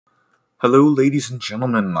Hello, ladies and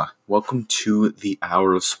gentlemen. Welcome to the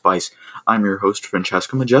Hour of Spice. I'm your host,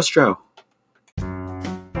 Francesco Magestro.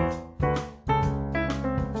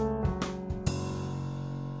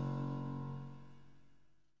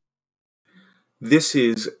 This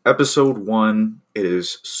is episode 1. It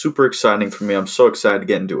is super exciting for me. I'm so excited to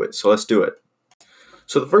get into it. So let's do it.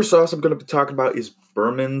 So the first sauce I'm going to be talking about is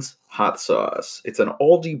Burman's hot sauce. It's an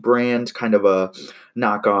Aldi brand, kind of a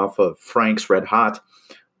knockoff of Frank's Red Hot,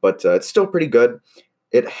 but it's still pretty good.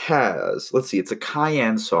 It has, it's a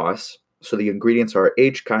cayenne sauce. So the ingredients are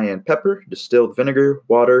aged cayenne pepper, distilled vinegar,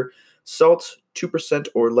 water, salt, 2%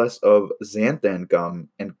 or less of xanthan gum,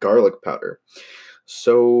 and garlic powder.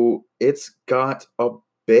 So it's got a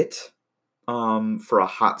bit for a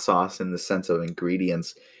hot sauce in the sense of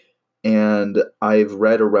ingredients. And I've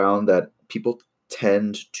read around that people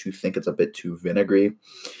tend to think it's a bit too vinegary.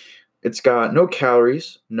 It's got no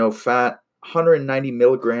calories, no fat, 190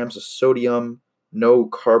 milligrams of sodium, no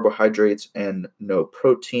carbohydrates, and no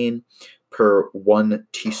protein per 1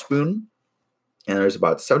 teaspoon. And there's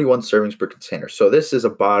about 71 servings per container. So this is a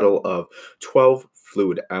bottle of 12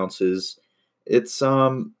 fluid ounces. It's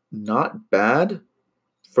not bad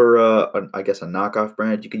for I guess a knockoff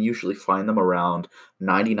brand. You can usually find them around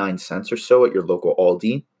 99 cents or so at your local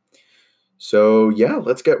Aldi. So yeah,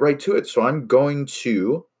 let's get right to it. So I'm going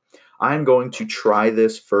to try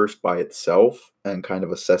this first by itself and kind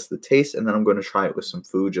of assess the taste, and then I'm going to try it with some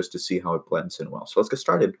food just to see how it blends in well. So let's get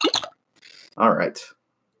started. All right.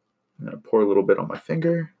 I'm going to pour a little bit on my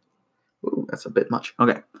finger. Ooh, that's a bit much.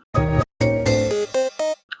 Okay.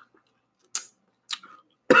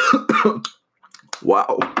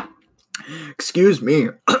 Wow. Excuse me.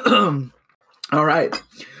 All right.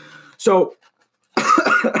 So,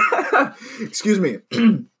 excuse me.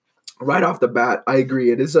 Right off the bat, I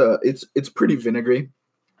agree. It's pretty vinegary.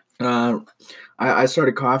 I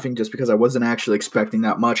started coughing just because I wasn't actually expecting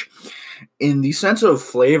that much. In the sense of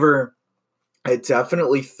flavor, I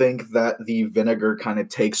definitely think that the vinegar kind of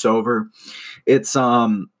takes over. It's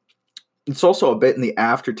also a bit in the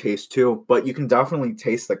aftertaste too, but you can definitely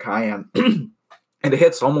taste the cayenne. And it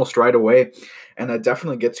hits almost right away, and it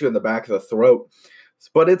definitely gets you in the back of the throat.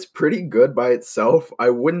 But it's pretty good by itself.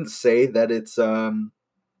 I wouldn't say that it's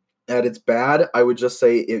bad. I would just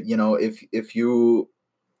say if you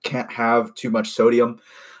can't have too much sodium,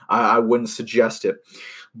 I wouldn't suggest it.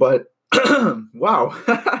 But wow,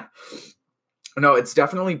 no, it's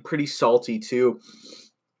definitely pretty salty too.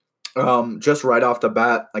 Just right off the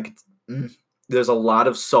bat, there's a lot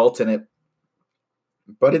of salt in it.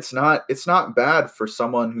 But it's not bad for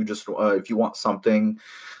someone who just if you want something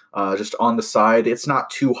just on the side. It's not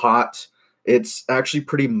too hot. It's actually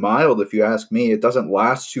pretty mild if you ask me. It doesn't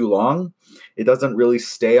last too long. It doesn't really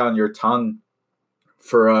stay on your tongue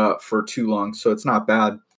for too long, so it's not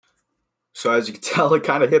bad. So as you can tell, it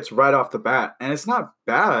kind of hits right off the bat, and it's not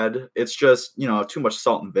bad. It's just too much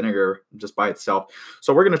salt and vinegar just by itself.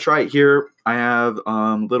 So we're gonna try it here. I have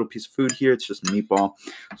a little piece of food here. It's just a meatball.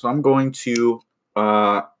 So I'm going to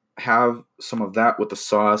have some of that with the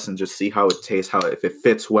sauce and just see how it tastes, if it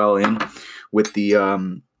fits well in with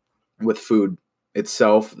the with food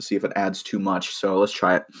itself, see if it adds too much. So let's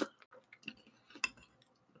try it.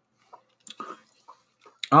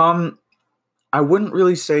 I wouldn't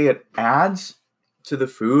really say it adds to the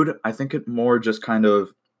food. I think it more just kind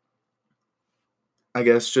of,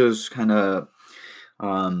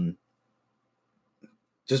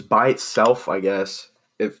 just by itself, I guess.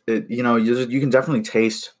 If it, you can definitely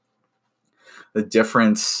taste the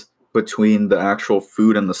difference between the actual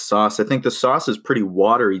food and the sauce. I think the sauce is pretty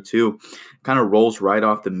watery too. Kind of rolls right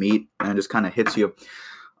off the meat and just kind of hits you.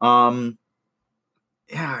 Yeah,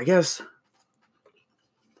 I guess.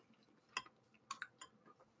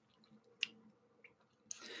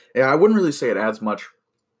 Yeah, I wouldn't really say it adds much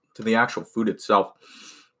to the actual food itself.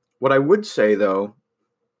 What I would say though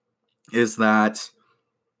is that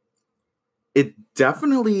it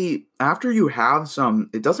definitely, after you have some,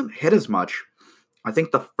 it doesn't hit as much. I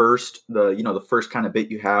think the first kind of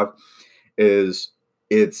bit you have is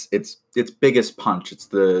its biggest punch. It's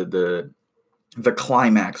the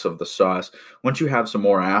climax of the sauce. Once you have some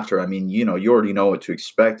more after, you already know what to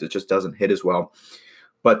expect. It just doesn't hit as well.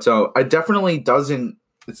 But I definitely doesn't.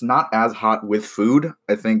 It's not as hot with food.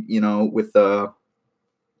 I think with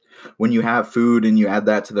when you have food and you add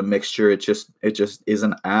that to the mixture, it just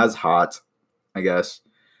isn't as hot, I guess.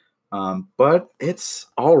 But it's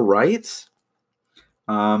all right.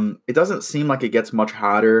 It doesn't seem like it gets much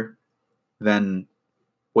hotter than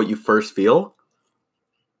what you first feel.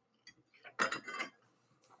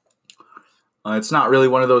 It's not really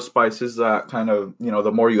one of those spices that kind of,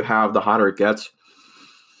 the more you have, the hotter it gets.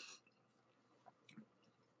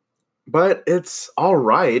 but it's all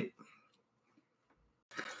right.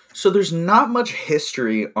 So there's not much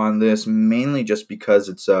history on this, mainly just because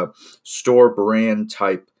it's a store brand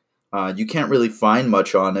type. You can't really find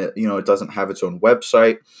much on it. You know, it doesn't have its own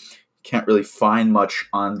website. Can't really find much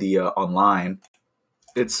on the online.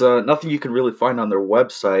 It's nothing you can really find on their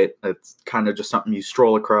website. It's kind of just something you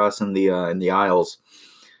stroll across in the aisles.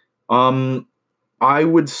 Um, I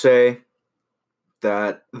would say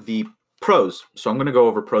that the pros. So I'm going to go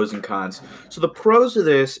over pros and cons. So the pros of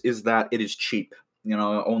this is that it is cheap. You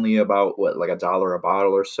know, only about what, like $1 a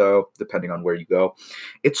bottle or so, depending on where you go.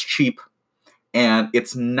 It's cheap, and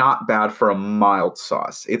it's not bad for a mild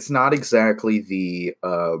sauce. It's not exactly the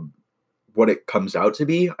what it comes out to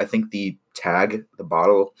be. I think the tag, the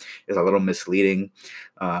bottle, is a little misleading.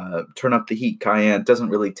 Turn up the heat, Cayenne doesn't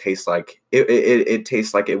really taste like it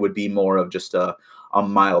tastes like it would be more of just a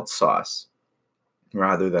mild sauce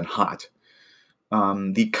rather than hot.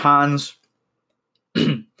 The cons,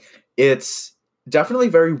 it's definitely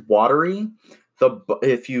very watery.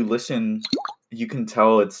 If you listen, you can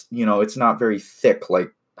tell it's not very thick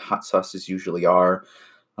like hot sauces usually are.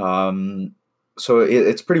 So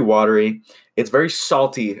it's pretty watery. It's very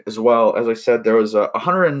salty as well. As I said, there was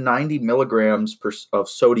 190 milligrams of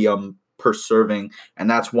sodium per serving, and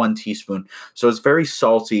that's 1 teaspoon. So it's very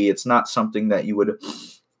salty. It's not something that you would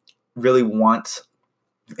really want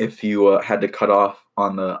if you had to cut off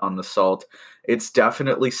on the salt. It's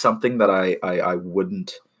definitely something that I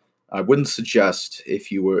wouldn't suggest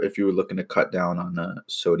if you were looking to cut down on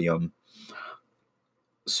sodium.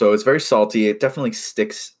 So it's very salty. It definitely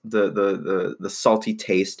sticks. The salty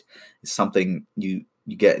taste is something you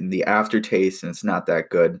get in the aftertaste, and it's not that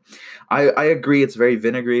good. I agree. It's very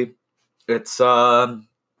vinegary. It's I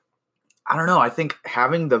don't know. I think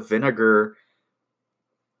having the vinegar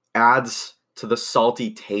adds to the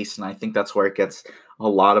salty taste, and I think that's where it gets a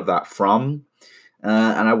lot of that from.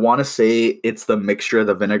 And I want to say it's the mixture of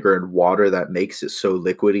the vinegar and water that makes it so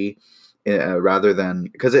liquidy, rather than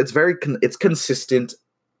because it's consistent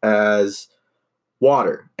as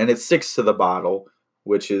water, and it sticks to the bottle,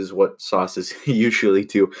 which is what sauces usually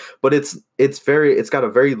do. But it's got a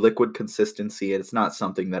very liquid consistency, and it's not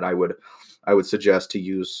something that I would suggest to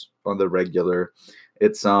use on the regular.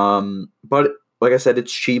 It's but like I said,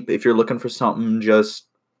 it's cheap. If you're looking for something just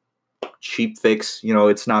cheap fix,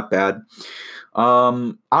 it's not bad.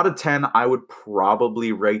 Out of 10, I would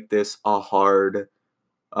probably rate this a hard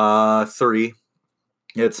 3.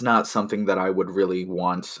 It's not something that I would really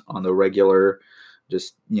want on the regular.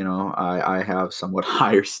 Just, I have somewhat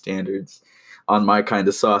higher standards on my kind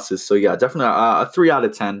of sauces. So yeah, definitely a 3 out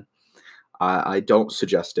of 10. I don't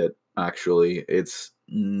suggest it, actually. It's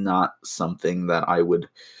not something that I would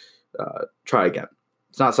try again.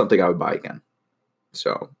 It's not something I would buy again.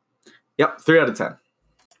 So, yep, 3 out of 10.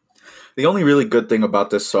 The only really good thing about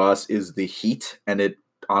this sauce is the heat, and it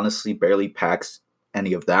honestly barely packs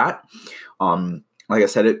any of that. Like I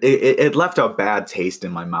said, it left a bad taste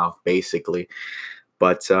in my mouth, basically.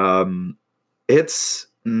 But it's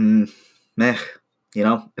meh.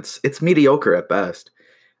 It's mediocre at best.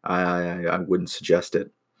 I wouldn't suggest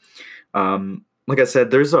it. Like I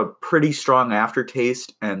said, there's a pretty strong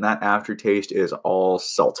aftertaste, and that aftertaste is all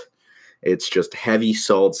salt. It's just heavy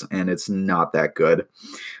salts, and it's not that good.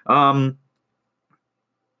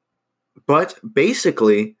 But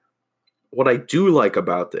basically, what I do like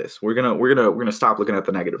about this, we're gonna stop looking at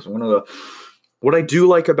the negatives. What I do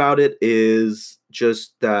like about it is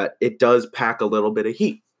just that it does pack a little bit of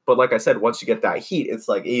heat. But like I said, once you get that heat, it's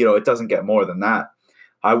like, it doesn't get more than that.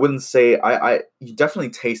 I wouldn't say you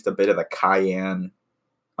definitely taste a bit of the cayenne.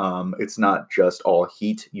 It's not just all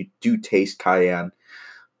heat. You do taste cayenne,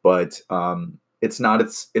 but it's not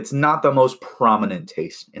the most prominent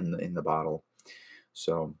taste in the bottle.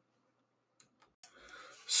 So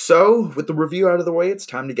with the review out of the way, it's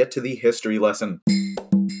time to get to the history lesson.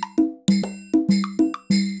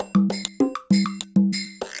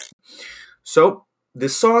 So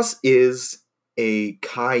this sauce is a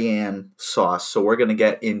cayenne sauce. So we're going to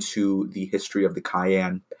get into the history of the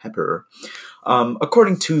cayenne pepper.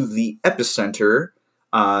 According to the Epicenter,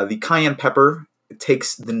 the cayenne pepper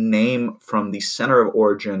takes the name from the center of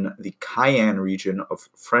origin, the Cayenne region of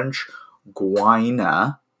French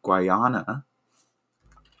Guiana.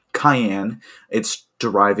 Cayenne. It's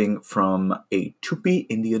deriving from a Tupi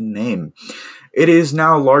Indian name. It is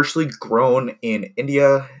now largely grown in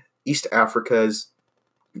India, East Africa's,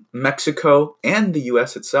 Mexico, and the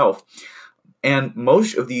U.S. itself, and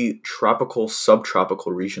most of the tropical,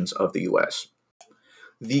 subtropical regions of the U.S.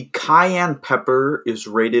 The cayenne pepper is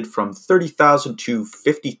rated from 30,000 to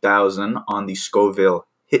 50,000 on the Scoville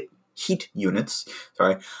heat units.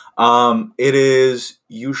 Sorry, it is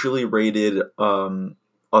usually rated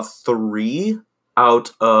a 3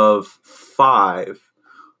 out of 5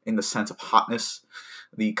 in the sense of hotness.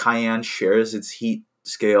 The Cayenne shares its heat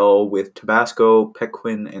scale with Tabasco,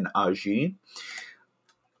 Pequin, and Aji.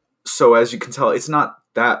 So as you can tell, it's not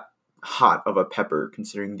that hot of a pepper,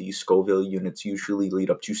 considering the Scoville units usually lead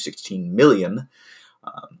up to 16 million.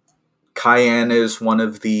 Cayenne is one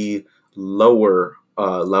of the lower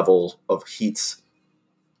level of heats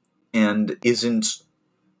and isn't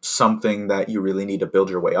something that you really need to build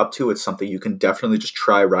your way up to. It's something you can definitely just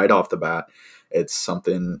try right off the bat. It's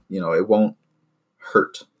something, it won't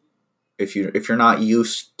hurt. If you're not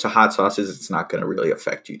used to hot sauces, it's not going to really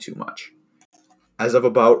affect you too much. As of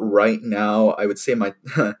about right now, I would say I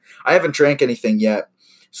haven't drank anything yet,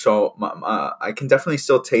 so I can definitely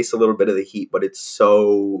still taste a little bit of the heat, but it's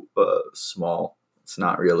so small. It's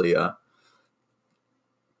not really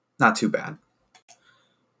not too bad.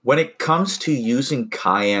 When it comes to using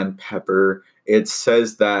cayenne pepper, it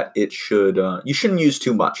says that you shouldn't use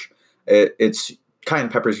too much. It's cayenne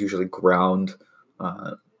pepper is usually ground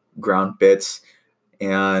bits,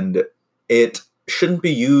 and it shouldn't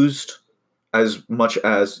be used as much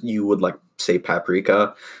as you would like, say,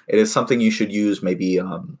 paprika. It is something you should use maybe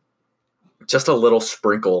just a little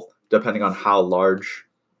sprinkle, depending on how large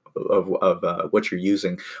of what you're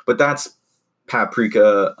using. But that's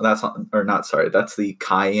paprika. That's not sorry. That's the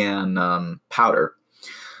cayenne powder.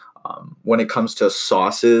 When it comes to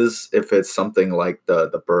sauces, if it's something like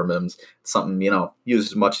the Burmans, something use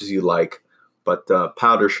as much as you like, but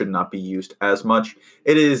powder should not be used as much.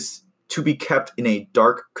 It is to be kept in a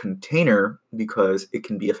dark container because it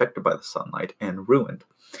can be affected by the sunlight and ruined.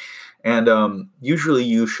 And usually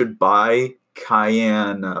you should buy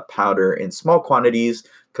cayenne powder in small quantities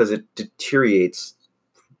because it deteriorates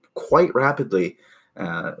quite rapidly,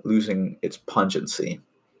 losing its pungency.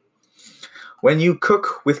 When you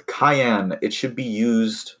cook with cayenne, it should be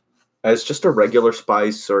used as just a regular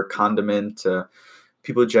spice or condiment.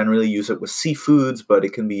 People generally use it with seafoods, but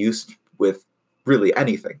it can be used with really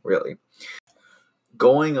anything, really.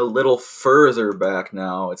 Going a little further back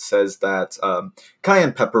now, it says that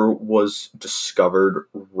cayenne pepper was discovered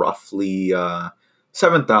roughly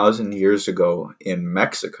 7,000 years ago in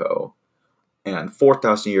Mexico and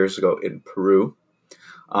 4,000 years ago in Peru.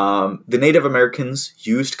 The Native Americans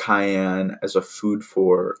used cayenne as a food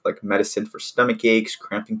for medicine for stomach aches,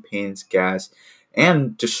 cramping pains, gas,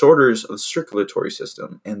 and disorders of the circulatory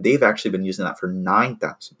system. And they've actually been using that for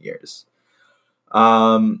 9,000 years.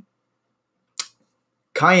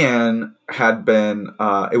 Cayenne had been,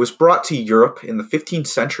 it was brought to Europe in the 15th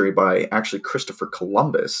century by actually Christopher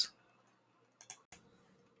Columbus.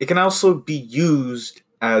 It can also be used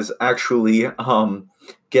as actually,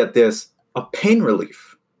 get this, a pain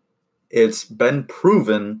relief. It's been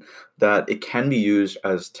proven that it can be used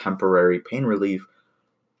as temporary pain relief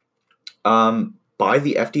by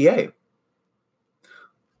the FDA.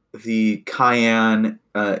 The cayenne,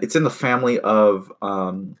 it's in the family of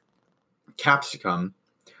capsicum,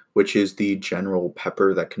 which is the general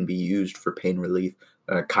pepper that can be used for pain relief.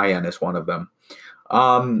 Cayenne is one of them.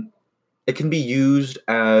 It can be used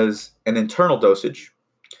as an internal dosage,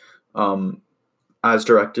 as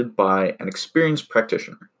directed by an experienced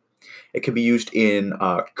practitioner. It can be used in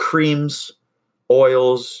creams,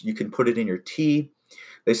 oils. You can put it in your tea.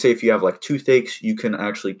 They say if you have toothaches, you can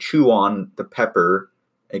actually chew on the pepper.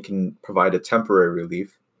 It can provide a temporary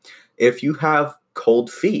relief. If you have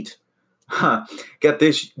cold feet, get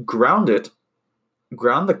this, ground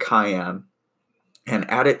the cayenne and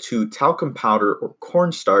add it to talcum powder or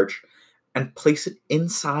cornstarch and place it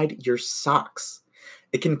inside your socks.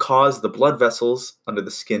 It can cause the blood vessels under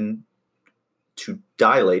the skin to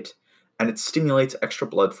dilate, and it stimulates extra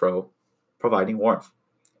blood flow, providing warmth.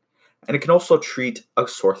 And it can also treat a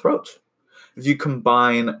sore throat. If you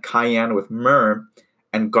combine cayenne with myrrh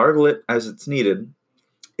and gargle it as it's needed,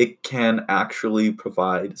 it can actually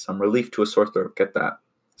provide some relief to a sore throat. Get that?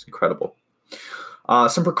 It's incredible.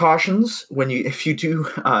 Some precautions if you do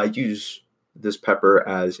use this pepper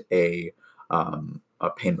as a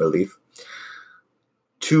pain relief.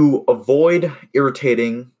 To avoid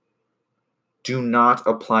irritating, do not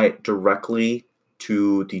apply it directly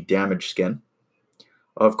to the damaged skin.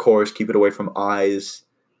 Of course, keep it away from eyes.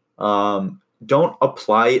 Don't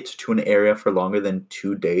apply it to an area for longer than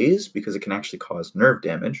 2 days because it can actually cause nerve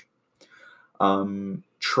damage.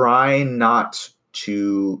 Try not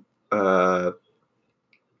to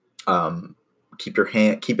keep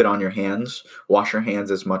it on your hands. Wash your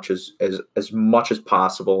hands as much as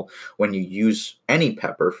possible when you use any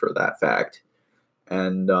pepper, for that fact.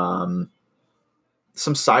 And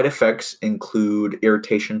Some side effects include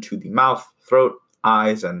irritation to the mouth, throat,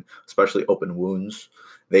 eyes, and especially open wounds.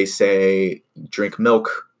 They say drink milk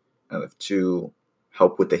to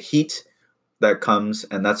help with the heat that comes,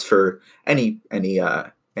 and that's for any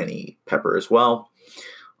pepper as well.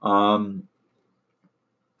 And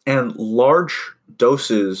large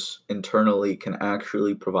doses internally can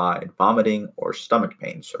actually provide vomiting or stomach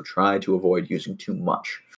pain, so try to avoid using too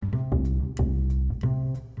much.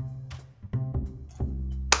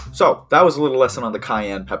 So that was a little lesson on the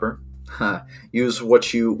cayenne pepper. use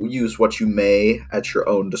what you may at your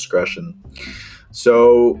own discretion.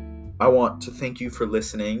 So I want to thank you for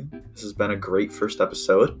listening. This has been a great first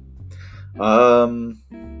episode.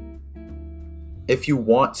 If you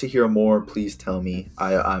want to hear more, please tell me.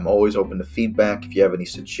 I'm always open to feedback. If you have any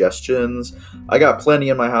suggestions, I got plenty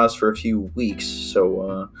in my house for a few weeks,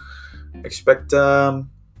 so expect some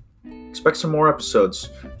more episodes.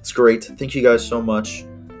 It's great. Thank you guys so much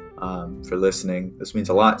for listening. This means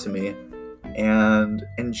a lot to me, and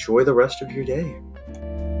enjoy the rest of your day.